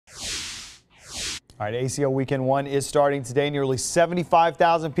All right, ACL Weekend 1 is starting today. Nearly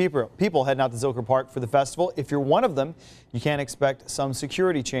 75,000 people heading out to Zilker Park for the festival. If you're one of them, you can expect some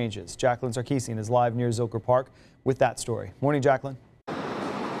security changes. Jacqueline Sarkeesian is live near Zilker Park with that story. Morning, Jacqueline.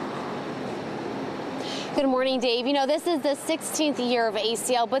 Good morning, Dave. You know, this is the 16th year of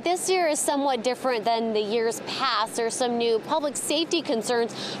ACL, but this year is somewhat different than the years past. There's some new public safety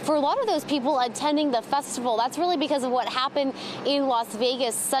concerns for a lot of those people attending the festival. That's really because of what happened in Las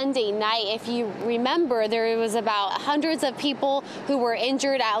Vegas Sunday night. If you remember, there was about hundreds of people who were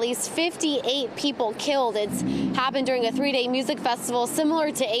injured, at least 58 people killed. It's happened during a 3-day music festival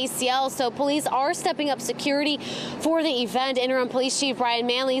similar to ACL, so police are stepping up security for the event. Interim Police Chief Brian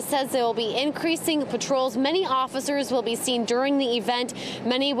Manley says they will be increasing patrols. Many officers will be seen during the event.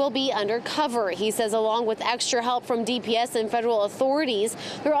 Many will be undercover. He says along with extra help from DPS and federal authorities,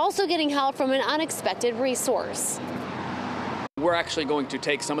 they're also getting help from an unexpected resource. We're actually going to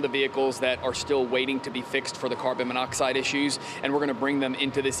take some of the vehicles that are still waiting to be fixed for the carbon monoxide issues, and we're going to bring them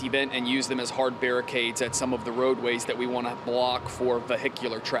into this event and use them as hard barricades at some of the roadways that we want to block for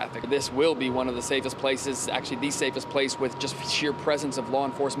vehicular traffic. This will be one of the safest places, actually the safest place, with just sheer presence of law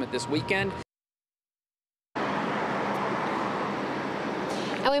enforcement this weekend.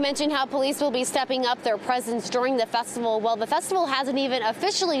 And we mentioned how police will be stepping up their presence during the festival. Well, the festival hasn't even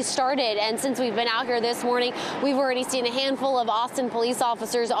officially started, and since we've been out here this morning, we've already seen a handful of Austin police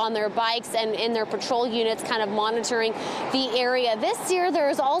officers on their bikes and in their patrol units kind of monitoring the area. This year,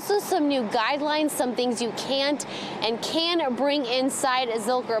 there's also some new guidelines, some things you can't and can bring inside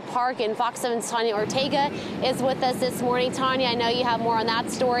Zilker Park, and Fox 7's Tanya Ortega is with us this morning. Tanya, I know you have more on that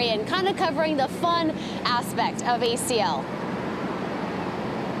story and kind of covering the fun aspect of ACL.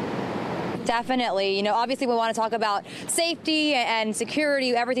 Definitely. You know, obviously we want to talk about safety and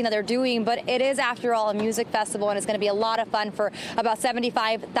security, everything that they're doing, but it is, after all, a music festival, and it's going to be a lot of fun for about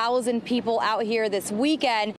 75,000 people out here this weekend.